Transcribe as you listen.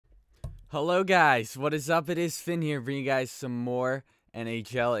Hello guys, what is up? It is Finn here bringing you guys some more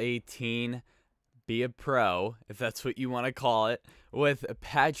NHL 18 Be a Pro, if that's what you want to call it, with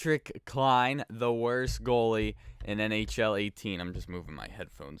Patrick Klein, the worst goalie in NHL 18. I'm just moving my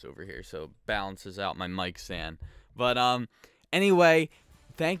headphones over here so it balances out my mic stand. But anyway,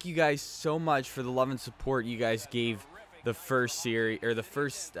 thank you guys so much for the love and support you guys gave the first series or the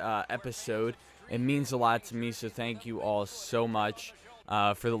first episode. It means a lot to me, so thank you all so much.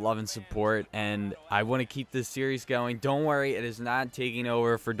 For the love and support, and I want to keep this series going. Don't worry, it is not taking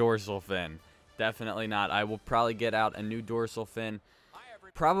over for Dorsal Fin. Definitely not. I will probably get out a new Dorsal Fin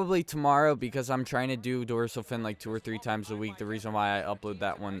probably tomorrow because I'm trying to do Dorsal Fin like 2 or 3 times a week. The reason why I upload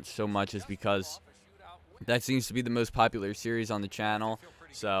that one so much is because that seems to be the most popular series on the channel.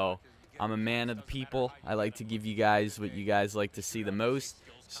 So I'm a man of the people. I like to give you guys what you guys like to see the most.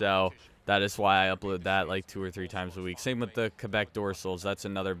 So that is why I upload that like 2 or 3 times a week. Same with the Quebec Dorsals. That's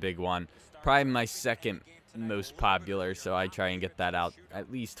another big one. Probably my second most popular, so I try and get that out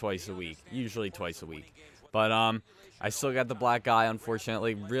at least twice a week. Usually twice a week. But I still got the black eye,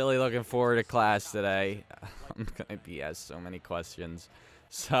 unfortunately. Really looking forward to class today. I'm going to be asked so many questions.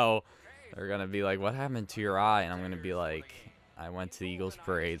 So they're going to be like, what happened to your eye? And I'm going to be like, I went to the Eagles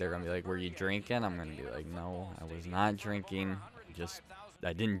parade. They're going to be like, were you drinking? I'm going to be like, no, I was not drinking.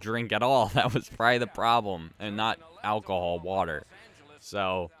 I didn't drink at all. That was probably the problem. And not alcohol, water.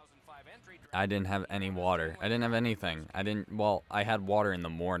 So I didn't have any water. I didn't have anything. Well, I had water in the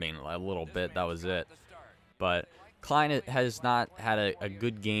morning a little bit. That was it. But Klein has not had a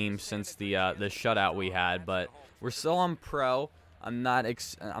good game since the shutout we had. But we're still on pro. I'm not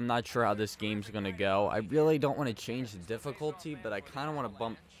sure how this game's going to go. I really don't want to change the difficulty, but I kind of want to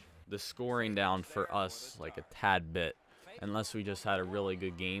bump the scoring down for us like a tad bit. Unless we just had a really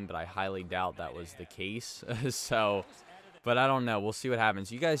good game, but I highly doubt that was the case. So, but I don't know. We'll see what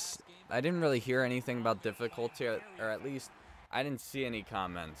happens. You guys, I didn't really hear anything about difficulty, or at least I didn't see any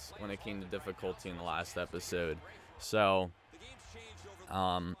comments when it came to difficulty in the last episode. So,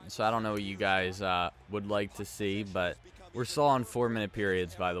 I don't know what you guys would like to see, but we're still on 4-minute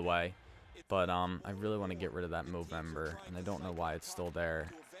periods, by the way. But I really want to get rid of that Movember, and I don't know why it's still there.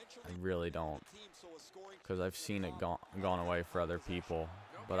 I really don't. Because I've seen it gone away for other people.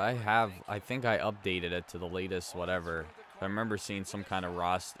 But I think I updated it to the latest whatever. I remember seeing some kind of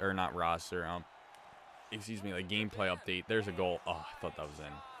excuse me, like gameplay update. There's a goal. Oh, I thought that was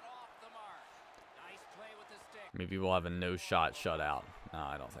in. Maybe we'll have a no-shot shutout. No,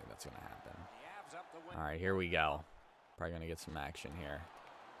 I don't think that's going to happen. All right, here we go. Probably going to get some action here.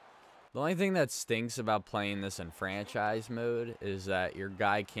 The only thing that stinks about playing this in franchise mode is that your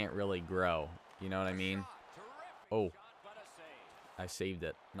guy can't really grow. You know what I mean? Oh, I saved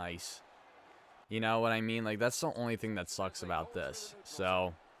it. Nice. You know what I mean? Like, that's the only thing that sucks about this.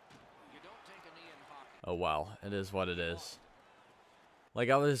 So, oh well, it is what it is. Like,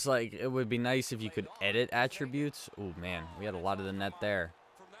 I was like, it would be nice if you could edit attributes. Oh, man, we had a lot of the net there.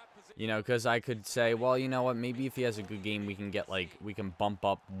 You know, because I could say, well, you know what? Maybe if he has a good game, we can get, like, we can bump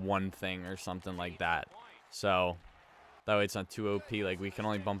up one thing or something like that. So, that way it's not too OP. Like, we can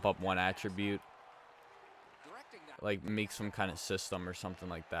only bump up one attribute. Like, make some kind of system or something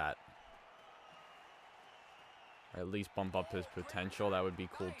like that. Or at least bump up his potential. That would be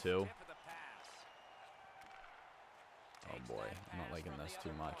cool, too. Oh, boy. I'm not liking this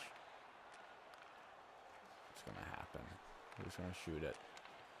too much. What's going to happen? Who's going to shoot it?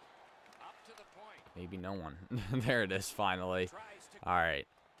 Maybe no one. There it is, finally. All right.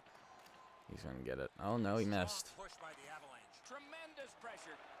 He's going to get it. Oh, no, he missed.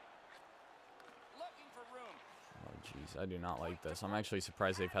 Oh, jeez, I do not like this. I'm actually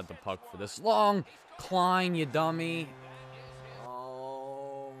surprised they've had the puck for this long. Klein, you dummy.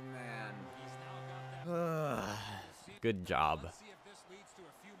 Oh, man. Good job.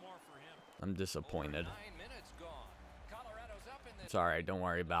 I'm disappointed. It's all right. Don't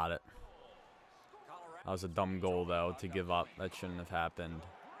worry about it. That was a dumb goal, though, to give up. That shouldn't have happened.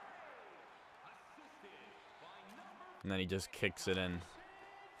 And then he just kicks it in.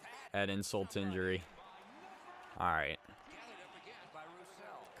 At insult to injury. All right.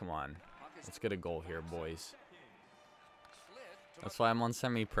 Come on. Let's get a goal here, boys. That's why I'm on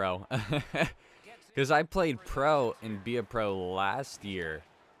semi-pro. Because I played pro in Be a Pro last year.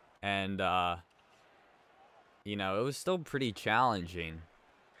 And, you know, it was still pretty challenging.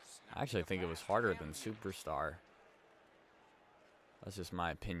 I actually think it was harder than Superstar. That's just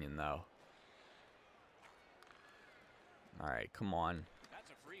my opinion, though. All right, come on.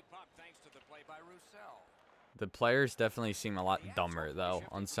 The players definitely seem a lot dumber, though,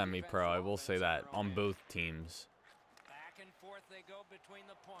 on semi-pro. I will say that, on both teams.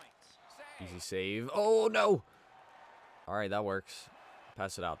 Easy save. Oh, no. All right, that works.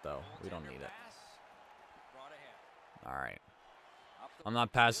 Pass it out, though. We don't need it. All right. I'm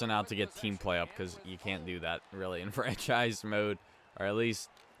not passing out to get team play up because you can't do that, really, in franchise mode. Or at least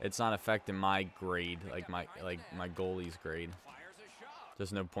it's not affecting my grade, like my goalie's grade.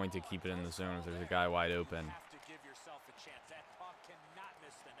 There's no point to keep it in the zone if there's a guy wide open.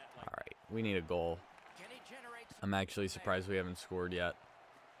 All right, we need a goal. I'm actually surprised we haven't scored yet.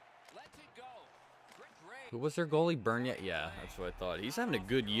 Who was their goalie? Burn yet? Yeah, that's what I thought. He's having a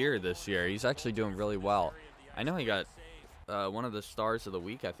good year this year. He's actually doing really well. I know he got one of the stars of the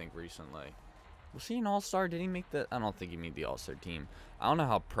week, I think, recently. Was he an all-star? Did he make the... I don't think he made the all-star team. I don't know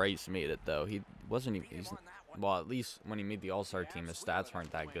how Price made it, though. He wasn't... well, at least when he made the all-star team, his stats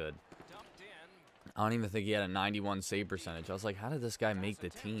weren't that good. I don't even think he had a 91 save percentage. I was like, how did this guy make the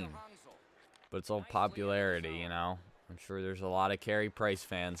team? But it's all popularity, you know? I'm sure there's a lot of Carey Price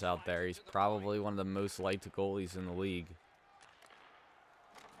fans out there. He's probably one of the most liked goalies in the league.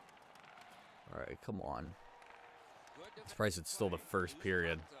 All right, come on. I'm surprised it's still the first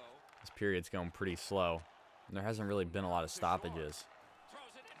period. This period's going pretty slow. And there hasn't really been a lot of stoppages.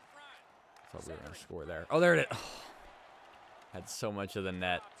 I thought we were going to score there. Oh, there it is. Oh, had so much of the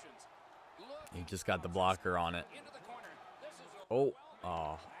net. He just got the blocker on it. Oh,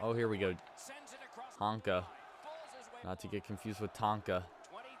 oh, here we go. Tonka. Not to get confused with Tonka.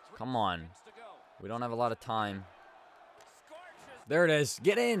 Come on. We don't have a lot of time. There it is.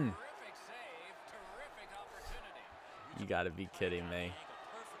 Get in. You got to be kidding me.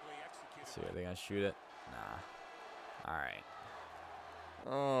 Let's see, are they going to shoot it? Nah. All right.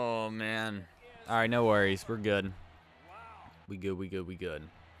 Oh, man. All right, no worries. We're good. We good.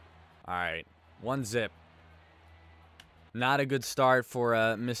 All right. 1-0. Not a good start for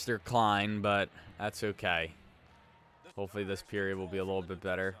Mr. Klein, but that's okay. Hopefully this period will be a little bit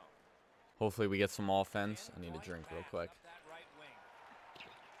better. Hopefully we get some offense. I need a drink real quick.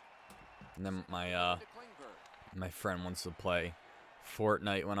 And then my friend wants to play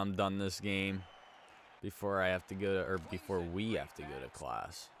Fortnite when I'm done this game. Before I have to go to, or before we have to go to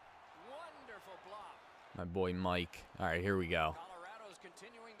class. My boy Mike. All right, here we go.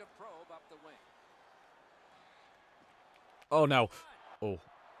 Oh, no. Oh.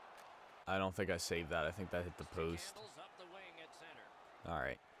 I don't think I saved that. I think that hit the post. All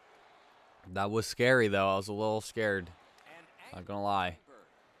right. That was scary, though. I was a little scared. Not gonna lie.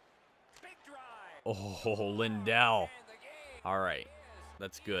 Oh, Lindell. All right.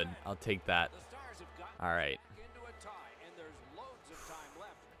 That's good. I'll take that. All right.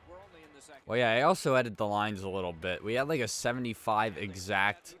 Well, yeah, I also edited the lines a little bit. We had like a 75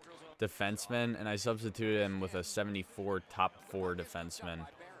 exact defenseman, and I substituted him with a 74 top 4 defenseman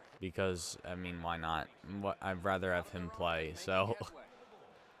because, I mean, why not? I'd rather have him play, so,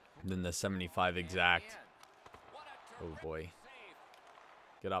 than the 75 exact. Oh, boy.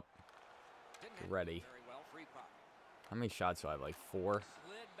 Get up. Get ready. How many shots do I have? Like 4?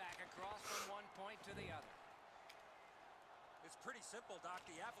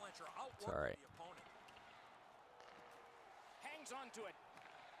 It's all right.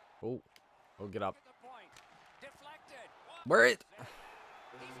 Oh, oh, get up. Where it?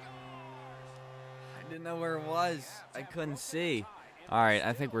 I didn't know where it was. I couldn't see. All right,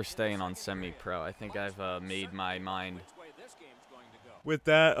 I think we're staying on semi-pro. I think I've made my mind. With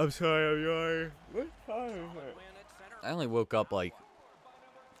that, I'm sorry. What time is it? I only woke up like,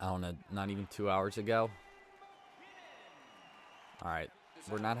 I don't know, not even 2 hours ago. All right,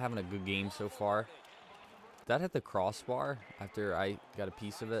 we're not having a good game so far. Did that hit the crossbar after I got a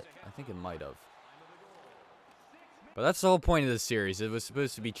piece of it? I think it might have. But that's the whole point of this series. It was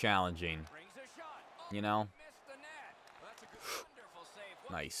supposed to be challenging. You know?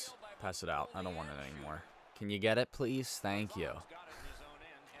 Nice. Pass it out. I don't want it anymore. Can you get it, please? Thank you.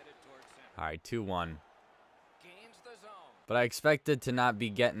 All right, 2-1. But I expected to not be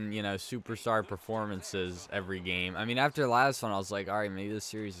getting, you know, superstar performances every game. I mean, after the last one, I was like, all right, maybe this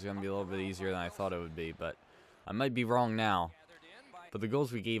series is going to be a little bit easier than I thought it would be. But I might be wrong now. But the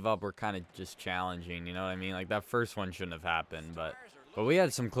goals we gave up were kind of just challenging, you know what I mean? Like, that first one shouldn't have happened. But we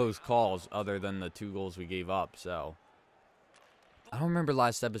had some close calls other than the 2 goals we gave up, so. I don't remember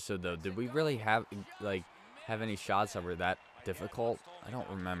last episode, though. Did we really have, like, have any shots that were that difficult? I don't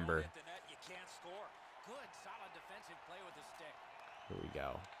remember. Here we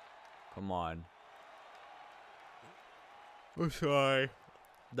go. Come on. I'm sorry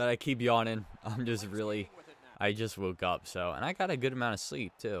that I keep yawning. I'm just really, I just woke up, so, and I got a good amount of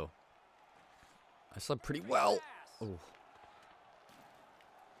sleep, too. I slept pretty well. Oh.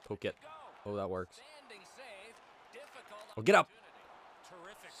 Poke it. Oh, that works. Oh, get up.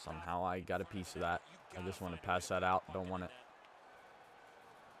 Somehow I got a piece of that. I just want to pass that out. Don't want it.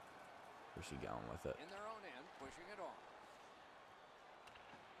 Where's he going with it?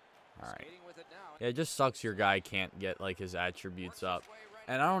 Alright. Yeah, it just sucks your guy can't get, like, his attributes up.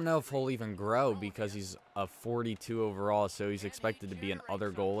 And I don't know if he'll even grow because he's a 42 overall, so he's expected to be an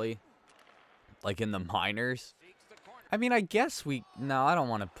other goalie. Like in the minors. I mean, I guess no, I don't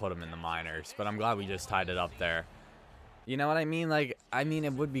want to put him in the minors, but I'm glad we just tied it up there. You know what I mean? Like, I mean,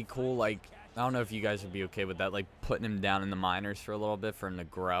 it would be cool, like, I don't know if you guys would be okay with that, like, putting him down in the minors for a little bit for him to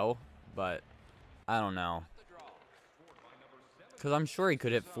grow, but I don't know. Because I'm sure he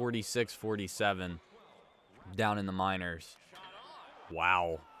could hit 46, 47 down in the minors.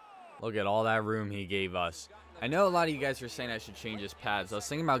 Wow. Look at all that room he gave us. I know a lot of you guys are saying I should change his pads. I was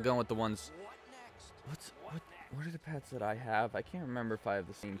thinking about going with the ones... What are the pads that I have? I can't remember if I have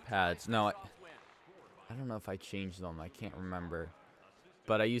the same pads. No, I don't know if I changed them. I can't remember.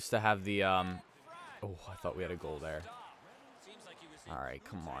 But I used to have the... Oh, I thought we had a goal there. Alright,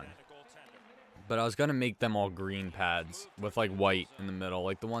 come on. But I was going to make them all green pads with, like, white in the middle.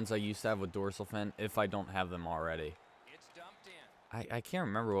 Like the ones I used to have with dorsal fin, if I don't have them already. I can't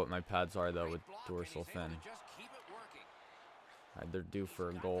remember what my pads are, though, with dorsal fin. Alright, they're due for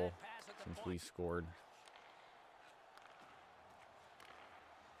a goal since we scored.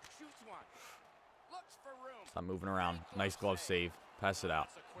 Stop moving around. Nice glove save. Pass it out.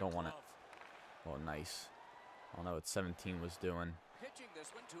 Don't want it. Oh, nice. I don't know what 17 was doing.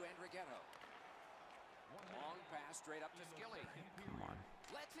 Come on.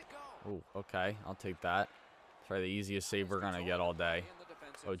 Oh, okay. I'll take that. Probably the easiest save we're going to get all day.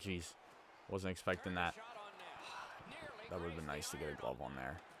 Oh, jeez. Wasn't expecting that. That would have been nice to get a glove on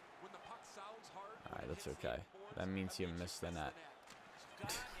there. Alright, that's okay. That means you missed the net.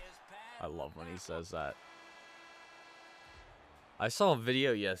 I love when he says that. I saw a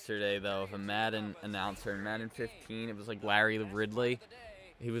video yesterday, though, of a Madden announcer in Madden 15. It was like Larry Ridley.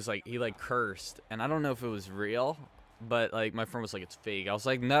 He was like, he like cursed. And I don't know if it was real, but like my friend was like, it's fake. I was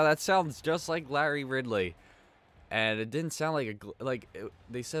like, no, that sounds just like Larry Ridley. And it didn't sound like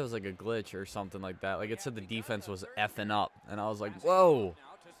they said it was like a glitch or something like that. Like it said the defense was effing up. And I was like, whoa.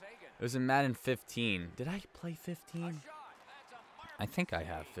 It was in Madden 15. Did I play 15? I think I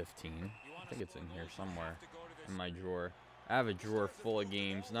have 15. I think it's in here somewhere in my drawer. I have a drawer full of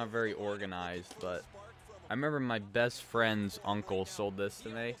games, not very organized, but I remember my best friend's uncle sold this to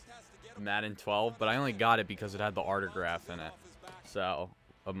me, Madden 12, but I only got it because it had the autograph in it. So,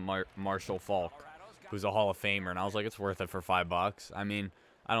 of Marshall Falk, who's a Hall of Famer, and I was like, it's worth it for $5. I mean,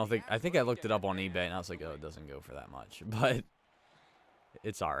 I think I looked it up on eBay, and I was like, oh, it doesn't go for that much, but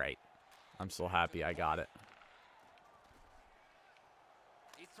it's all right. I'm still happy I got it.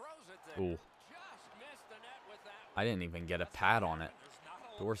 Ooh. I didn't even get a pad on it.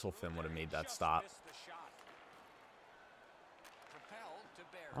 Dorsal fin would have made that stop.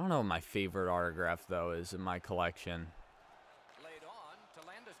 I don't know what my favorite autograph, though, is in my collection.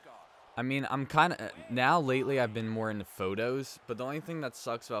 I mean, I'm kind of... Now, lately, I've been more into photos. But the only thing that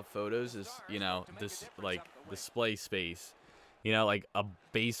sucks about photos is, you know, this, like, display space. You know, like a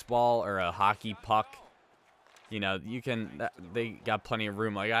baseball or a hockey puck. You know, you can... They got plenty of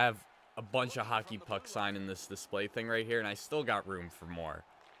room. Like, I have a bunch of hockey pucks signed in this display thing right here, and I still got room for more.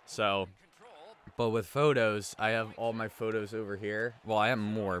 So, but with photos, I have all my photos over here. Well, I have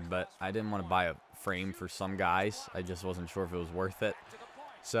more, but I didn't want to buy a frame for some guys. I just wasn't sure if it was worth it.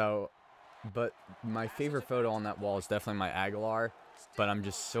 So, but my favorite photo on that wall is definitely my Aguilar, but I'm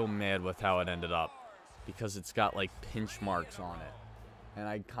just so mad with how it ended up because it's got like pinch marks on it. And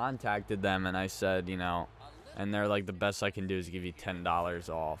I contacted them and I said, you know, and they're like, the best I can do is give you $10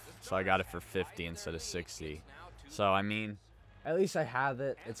 off. So I got it for $50 instead of $60. So, I mean, at least I have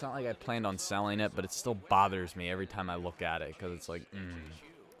it. It's not like I planned on selling it, but it still bothers me every time I look at it because it's like,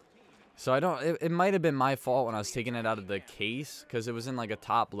 So I don't, it might have been my fault when I was taking it out of the case because it was in like a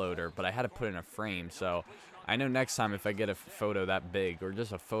top loader, but I had to put it in a frame. So I know next time if I get a photo that big or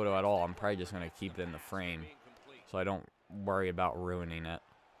just a photo at all, I'm probably just going to keep it in the frame so I don't worry about ruining it.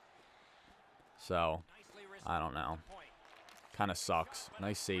 So, I don't know. Kind of sucks.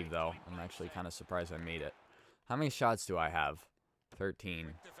 Nice save, though. I'm actually kind of surprised I made it. How many shots do I have? 13.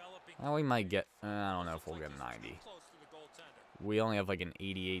 Well, we might get... I don't know if we'll get 90. We only have like an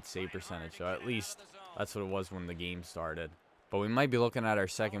 88 save percentage, so at least that's what it was when the game started. But we might be looking at our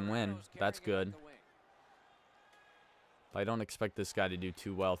second win. That's good. But I don't expect this guy to do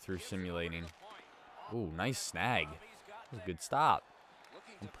too well through simulating. Ooh, nice snag. That was a good stop.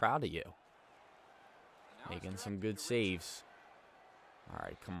 I'm proud of you. Making some good saves. All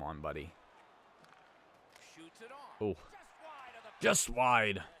right, come on, buddy. Oh. Just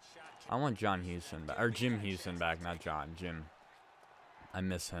wide. I want John Houston back. Or Jim Houston back, not John. Jim. I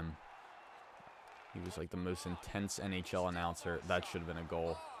miss him. He was like the most intense NHL announcer. That should have been a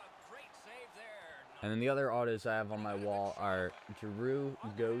goal. And then the other autos I have on my wall are Giroux,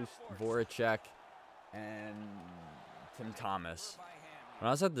 Ghost, Voracek, and Tim Thomas. When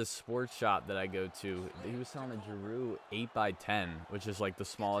I was at this sports shop that I go to, he was selling a Giroux 8x10, which is like the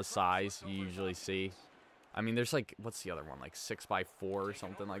smallest size you usually see. I mean, there's like, what's the other one? Like 6x4 or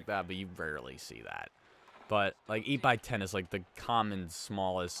something like that, but you rarely see that. But like 8x10 is like the common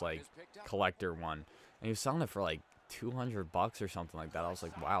smallest like collector one. And he was selling it for like $200 or something like that. I was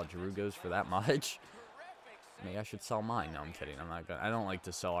like, wow, Giroux goes for that much? Maybe I should sell mine. No, I'm kidding. I'm not gonna. I don't like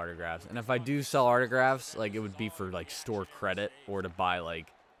to sell autographs. And if I do sell autographs, like it would be for like store credit or to buy like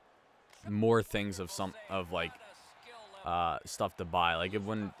more things of like stuff to buy. Like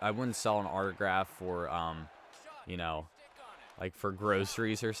I wouldn't sell an autograph for you know, like for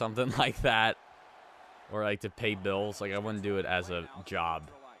groceries or something like that, or like to pay bills. Like I wouldn't do it as a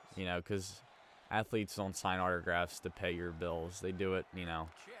job, you know, because athletes don't sign autographs to pay your bills. They do it, you know,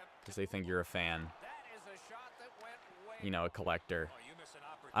 because they think you're a fan. You know, a collector.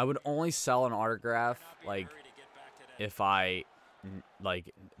 I would only sell an autograph like if I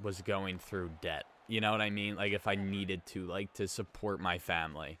like was going through debt. You know what I mean? Like if I needed to, like to support my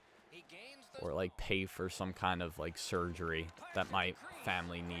family, or like pay for some kind of like surgery that my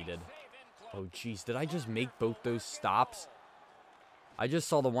family needed. Oh geez, did I just make both those stops? I just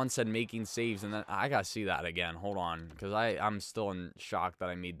saw the one said making saves, and then I gotta see that again. Hold on, because I'm still in shock that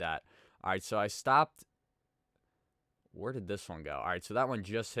I made that. All right, so I stopped. Where did this one go? All right, so that one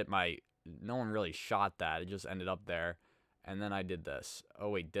just hit my... No one really shot that. It just ended up there. And then I did this. Oh,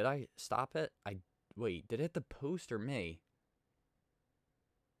 wait. Did I stop it? Wait, did it hit the post or me?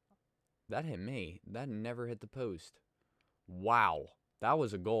 That hit me. That never hit the post. Wow. That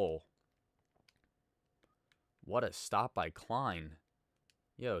was a goal. What a stop by Klein.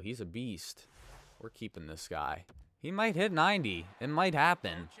 Yo, he's a beast. We're keeping this guy. He might hit 90. It might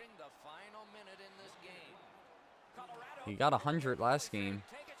happen. He got 100 last game.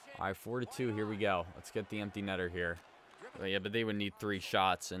 All right, 4-2. Here we go. Let's get the empty netter here. Oh, yeah, but they would need 3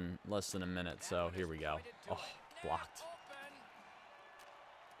 shots in less than a minute. So here we go. Oh, blocked.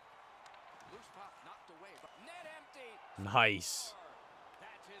 Nice.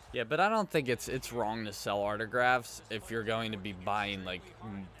 Yeah, but I don't think it's wrong to sell autographs if you're going to be buying like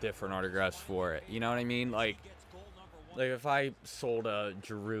different autographs for it. You know what I mean? Like if I sold a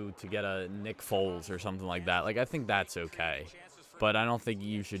Giroux to get a Nick Foles or something like that, like I think that's okay. But I don't think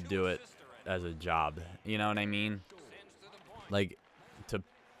you should do it as a job. You know what I mean? Like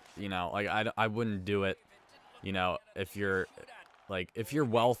you know, like I wouldn't do it, you know, if you're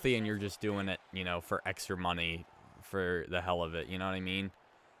wealthy and you're just doing it, you know, for extra money for the hell of it. You know what I mean?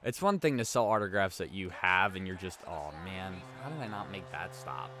 It's one thing to sell autographs that you have and you're just, oh man, how did I not make that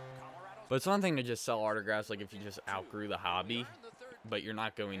stop? But it's one thing to just sell autographs, like if you just outgrew the hobby, but you're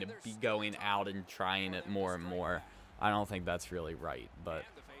not going to be going out and trying it more and more. I don't think that's really right. But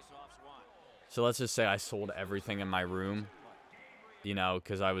so let's just say I sold everything in my room, you know,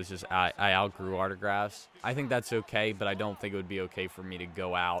 because I outgrew autographs. I think that's okay, but I don't think it would be okay for me to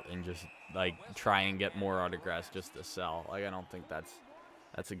go out and just like try and get more autographs just to sell. Like I don't think that's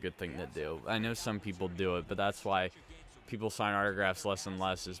a good thing to do. I know some people do it, but that's why people sign autographs less and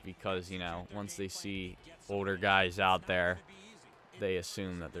less, is because, you know, once they see older guys out there, they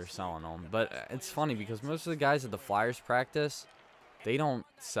assume that they're selling them. But it's funny because most of the guys at the Flyers practice, they don't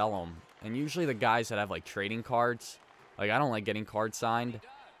sell them. And usually the guys that have like trading cards, like I don't like getting cards signed.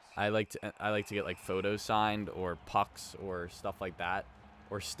 I like to get like photos signed or pucks or stuff like that,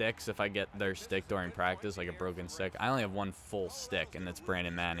 or sticks if I get their stick during practice, like a broken stick. I only have one full stick, and it's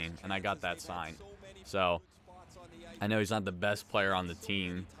Brandon Manning, and I got that signed. So I know he's not the best player on the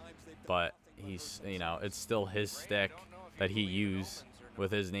team, but he's, you know, it's still his stick that he used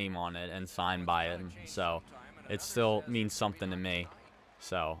with his name on it and signed by him. So it still means something to me.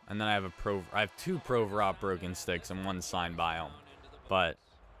 So, and then I have 2 Pro Verot broken sticks and 1 signed by him. But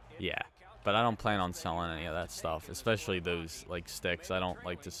yeah, but I don't plan on selling any of that stuff, especially those like sticks. I don't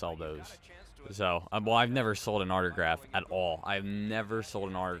like to sell those. So, well, I've never sold an autograph at all. I've never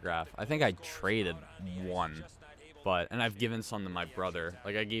sold an autograph. I think I traded 1. And I've given some to my brother.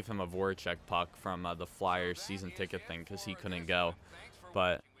 Like, I gave him a Voracek puck from the Flyers season ticket thing because he couldn't go.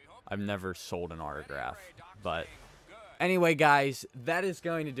 But I've never sold an autograph. But anyway, guys, that is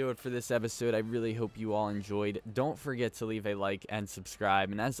going to do it for this episode. I really hope you all enjoyed. Don't forget to leave a like and subscribe.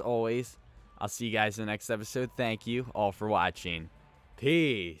 And as always, I'll see you guys in the next episode. Thank you all for watching.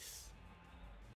 Peace.